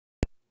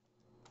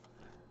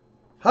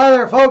Hi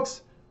there,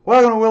 folks.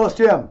 Welcome to Willis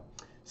Gym.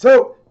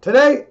 So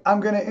today I'm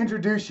going to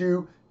introduce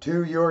you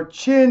to your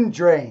chin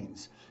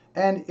drains.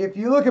 And if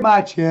you look at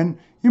my chin,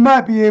 you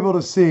might be able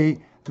to see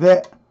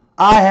that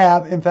I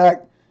have, in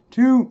fact,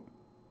 two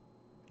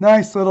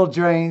nice little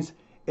drains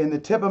in the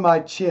tip of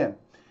my chin.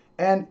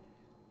 And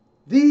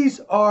these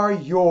are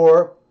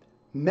your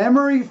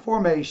memory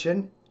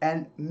formation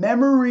and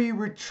memory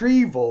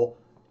retrieval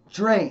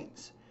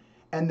drains.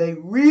 And they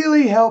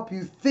really help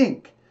you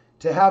think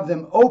to have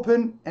them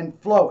open and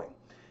flowing.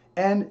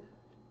 And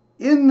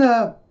in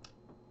the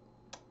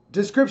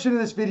description of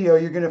this video,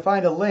 you're going to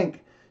find a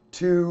link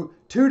to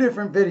two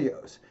different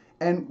videos.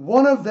 And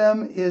one of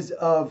them is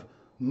of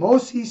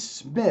Mosi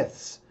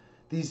Smiths,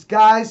 these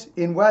guys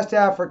in West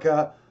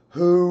Africa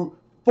who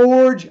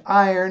forge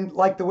iron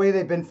like the way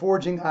they've been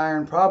forging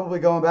iron, probably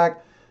going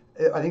back,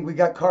 I think we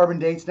got carbon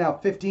dates now,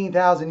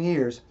 15,000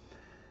 years,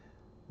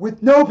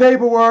 with no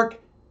paperwork,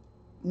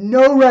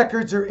 no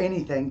records or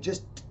anything,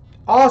 just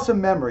awesome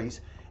memories.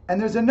 And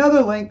there's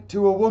another link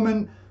to a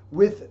woman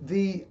with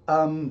the,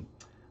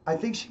 I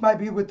think she might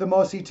be with the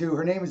Mosi too.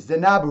 Her name is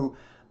Zainabu.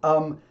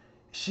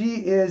 She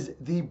is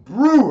the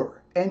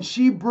brewer, and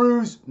she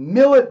brews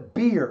millet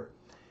beer.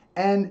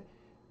 And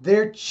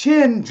their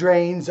chin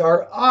drains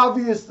are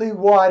obviously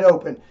wide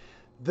open.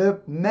 The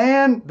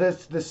man,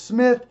 the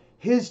Smith,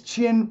 his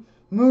chin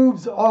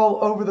moves all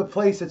over the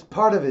place. It's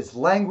part of his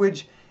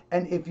language.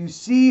 And if you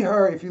see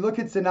her, if you look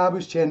at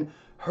Zainabu's chin,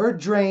 her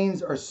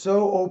drains are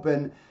so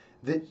open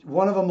that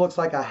one of them looks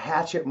like a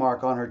hatchet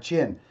mark on her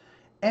chin.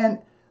 And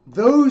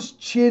those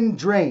chin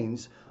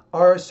drains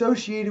are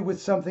associated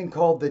with something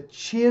called the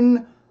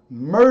chin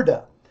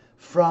murda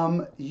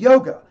from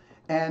yoga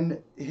and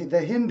the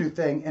Hindu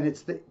thing. And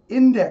it's the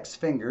index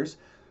fingers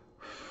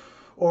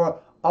or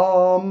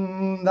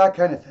that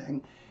kind of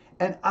thing.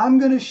 And I'm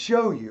going to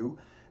show you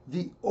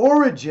the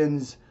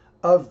origins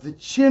of the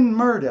chin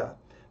murda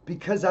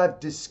because I've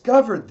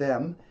discovered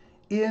them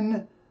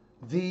in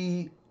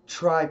the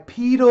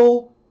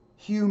tripedal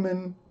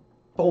human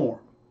form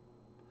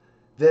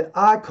that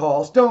I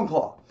call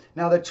Stoneclaw.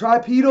 Now, the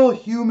tripedal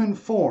human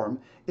form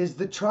is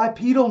the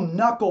tripedal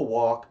knuckle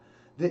walk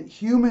that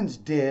humans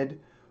did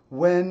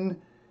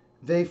when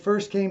they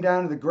first came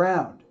down to the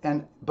ground.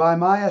 And by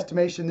my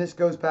estimation, this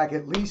goes back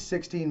at least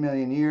 16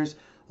 million years.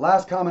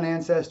 Last common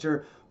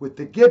ancestor with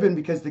the gibbon,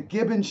 because the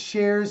gibbon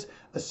shares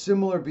a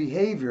similar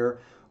behavior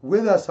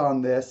with us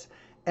on this.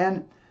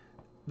 And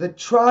the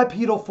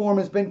tripedal form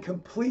has been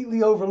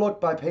completely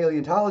overlooked by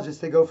paleontologists.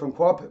 They go from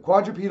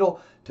quadrupedal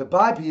to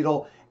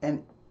bipedal,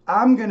 and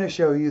I'm going to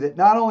show you that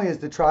not only is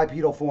the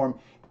tripedal form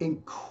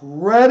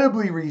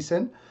incredibly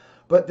recent,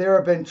 but there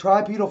have been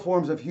tripedal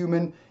forms of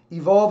human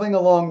evolving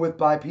along with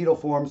bipedal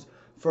forms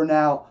for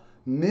now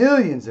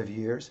millions of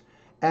years.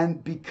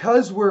 And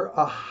because we're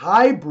a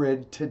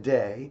hybrid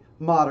today,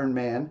 modern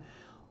man,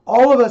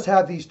 all of us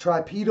have these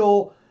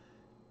tripedal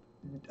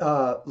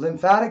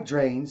lymphatic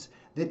drains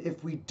that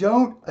if we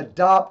don't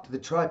adopt the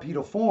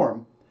tripedal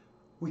form,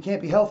 we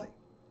can't be healthy.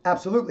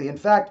 Absolutely. In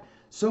fact,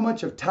 so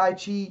much of Tai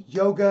Chi,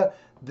 yoga,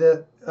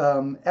 the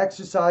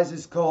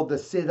exercises called the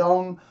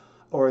Sidong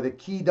or the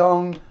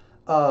Qigong,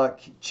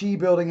 Qi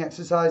building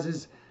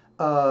exercises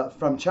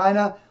from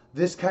China,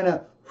 this kind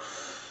of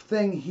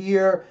thing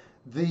here,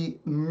 the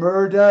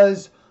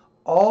murdas,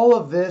 all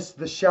of this,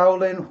 the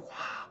Shaolin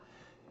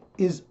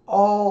is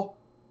all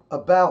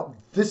about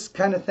this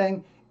kind of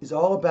thing, is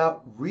all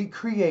about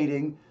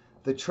recreating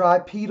the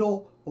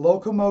tripedal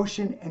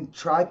locomotion and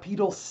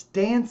tripedal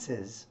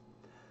stances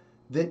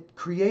that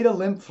create a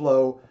lymph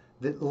flow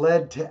that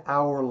led to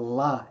our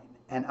line.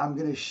 And I'm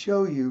going to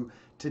show you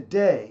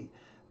today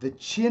the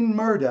chin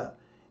murda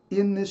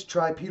in this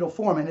tripedal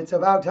form. And it's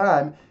about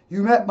time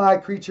you met my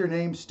creature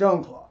named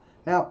Stoneclaw.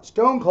 Now,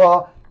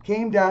 Stoneclaw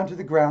came down to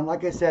the ground.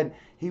 Like I said,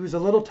 he was a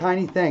little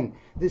tiny thing,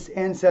 this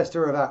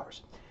ancestor of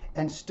ours.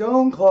 And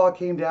Stoneclaw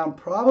came down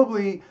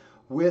probably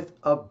with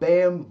a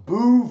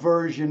bamboo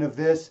version of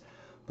this.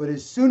 But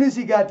as soon as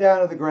he got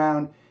down to the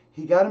ground,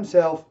 he got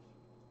himself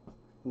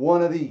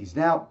one of these.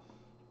 Now,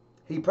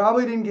 he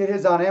probably didn't get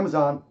his on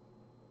Amazon.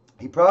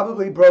 He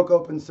probably broke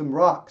open some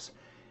rocks.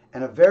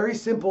 And a very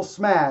simple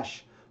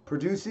smash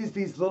produces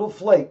these little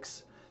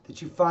flakes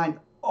that you find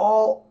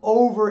all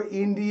over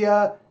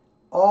India,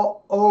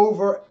 all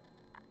over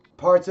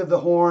parts of the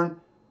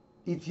Horn,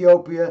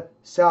 Ethiopia,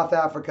 South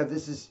Africa.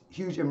 This is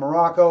huge in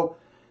Morocco.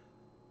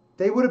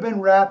 They would have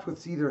been wrapped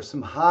with either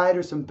some hide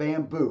or some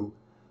bamboo.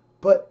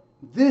 But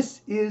this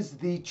is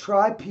the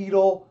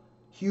tripedal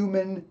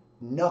human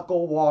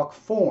knuckle walk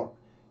form.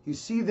 You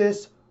see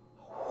this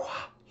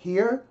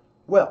here?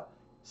 Well,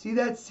 see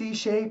that C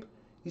shape?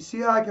 You see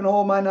how I can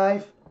hold my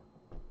knife?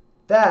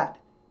 That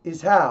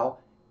is how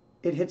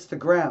it hits the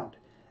ground.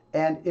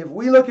 And if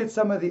we look at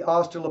some of the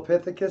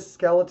Australopithecus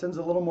skeletons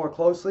a little more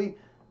closely,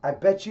 I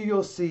bet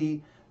you'll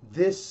see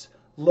this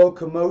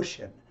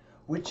locomotion,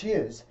 which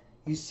is,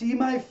 you see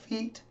my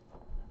feet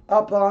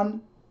up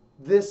on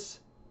this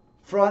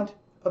front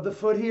of the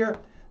foot here?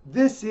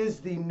 This is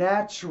the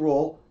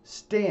natural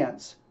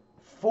stance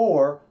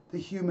for the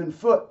human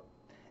foot.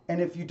 And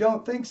if you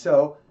don't think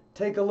so,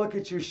 take a look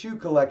at your shoe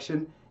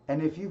collection.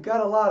 And if you've got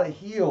a lot of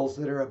heels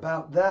that are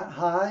about that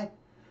high,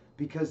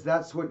 because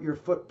that's what your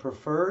foot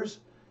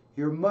prefers,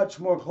 you're much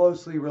more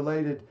closely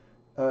related,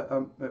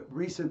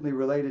 recently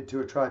related to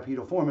a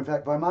tripedal form. In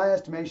fact, by my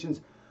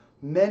estimations,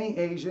 many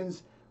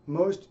Asians,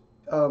 most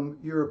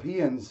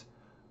Europeans,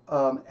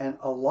 and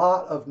a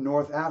lot of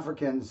North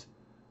Africans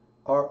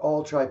are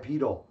all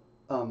tripedal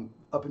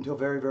up until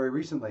very, very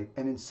recently.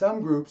 And in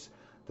some groups,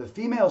 the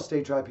females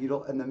stay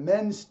tripedal and the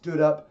men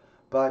stood up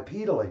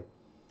bipedally.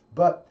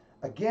 But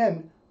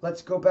again,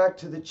 let's go back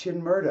to the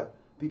chin murda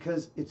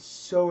because it's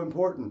so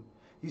important.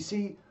 You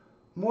see,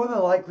 more than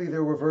likely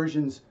there were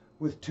versions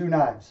with 2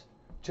 knives,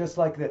 just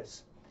like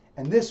this.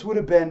 And this would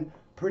have been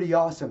pretty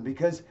awesome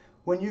because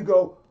when you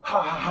go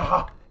ha ha ha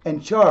ha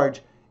and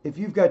charge, if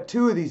you've got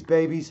 2 of these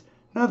babies,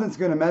 nothing's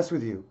going to mess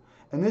with you.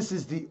 And this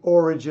is the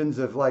origins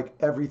of like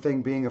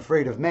everything being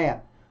afraid of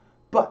man.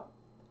 But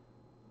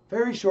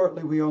very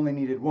shortly we only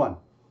needed 1.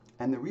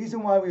 And the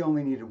reason why we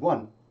only needed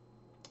 1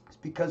 is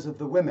because of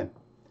the women.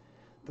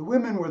 The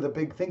women were the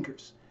big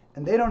thinkers.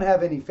 And they don't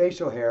have any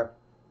facial hair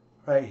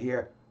right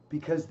here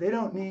because they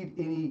don't need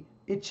any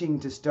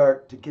itching to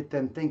start to get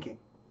them thinking.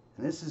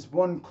 And this is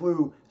one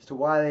clue as to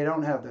why they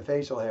don't have the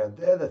facial hair.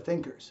 They're the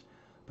thinkers.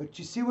 But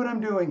you see what I'm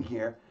doing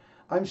here?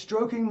 I'm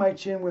stroking my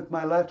chin with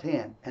my left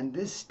hand, and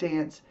this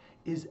stance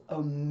is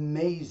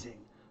amazing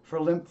for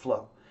lymph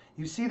flow.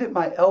 You see that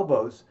my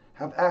elbows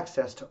have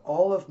access to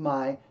all of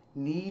my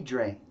knee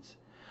drains.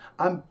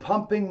 I'm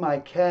pumping my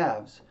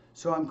calves,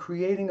 so I'm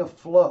creating a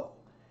flow.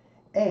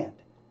 And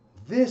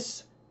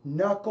this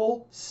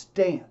knuckle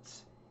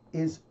stance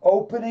is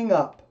opening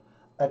up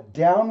a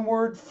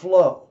downward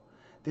flow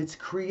that's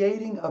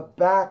creating a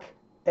back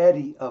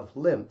eddy of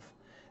lymph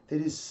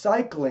that is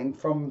cycling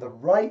from the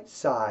right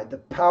side, the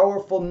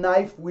powerful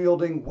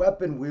knife-wielding,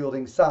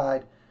 weapon-wielding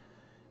side,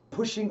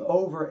 pushing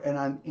over, and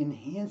I'm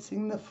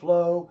enhancing the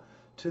flow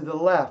to the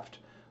left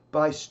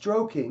by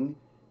stroking.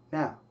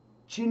 Now,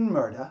 chin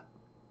murda,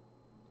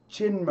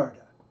 chin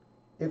murda.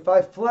 If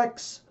I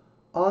flex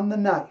on the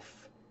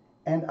knife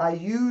and I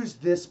use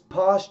this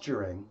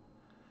posturing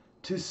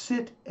to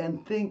sit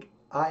and think,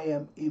 I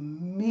am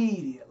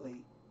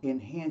immediately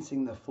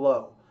enhancing the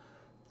flow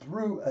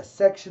through a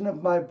section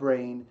of my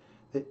brain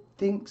that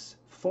thinks,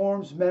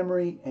 forms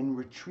memory, and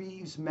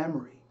retrieves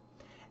memory.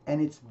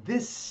 And it's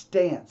this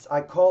stance,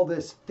 I call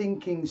this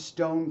thinking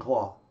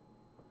Stoneclaw.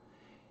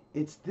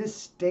 It's this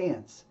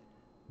stance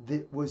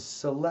that was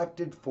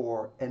selected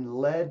for and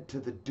led to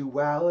the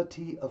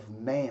duality of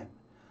man.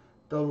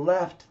 The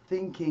left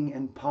thinking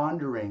and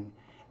pondering,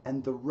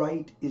 and the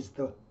right is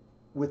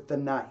with the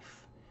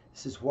knife.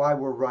 This is why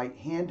we're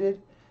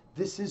right-handed.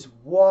 This is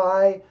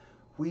why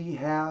we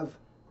have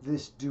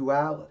this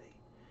duality.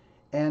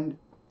 And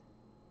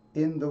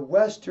in the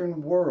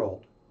Western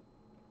world,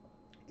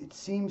 it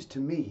seems to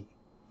me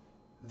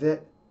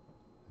that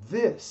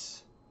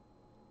this,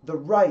 the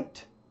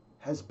right,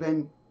 has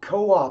been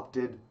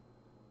co-opted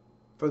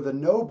for the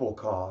noble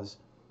cause,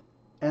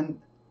 and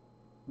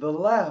the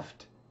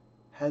left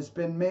has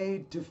been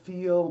made to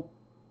feel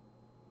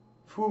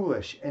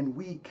foolish and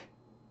weak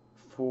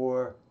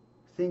for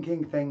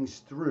thinking things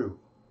through.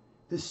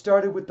 This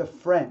started with the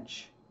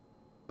French,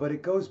 but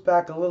it goes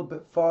back a little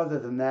bit farther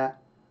than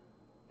that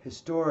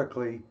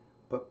historically,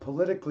 but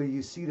politically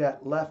you see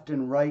that left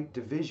and right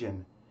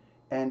division,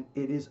 and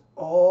it is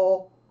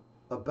all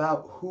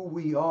about who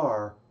we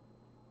are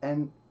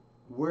and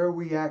where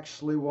we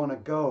actually want to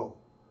go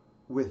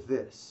with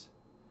this.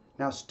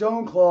 Now,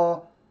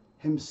 Stoneclaw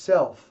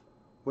himself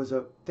was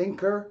a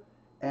thinker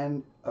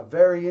and a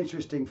very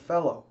interesting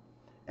fellow,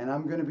 and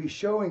I'm going to be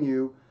showing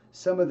you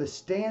some of the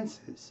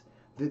stances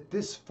that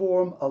this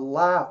form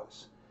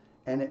allows,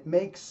 and it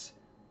makes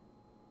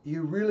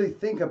you really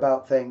think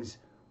about things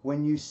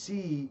when you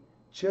see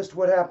just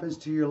what happens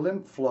to your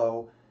lymph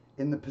flow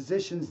in the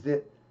positions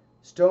that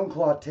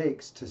Stoneclaw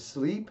takes to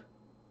sleep,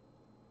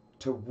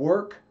 to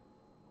work,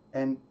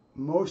 and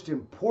most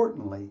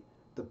importantly,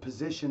 the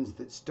positions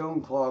that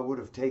Stoneclaw would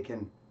have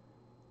taken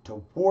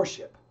to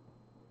worship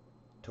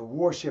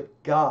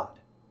God.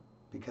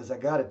 Because I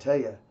got to tell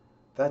you,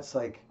 that's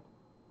like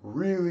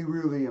really,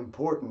 really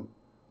important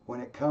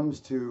when it comes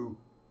to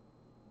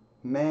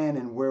man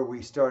and where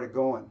we started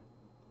going.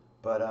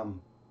 But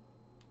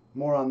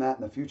more on that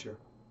in the future.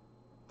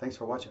 Thanks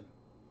for watching.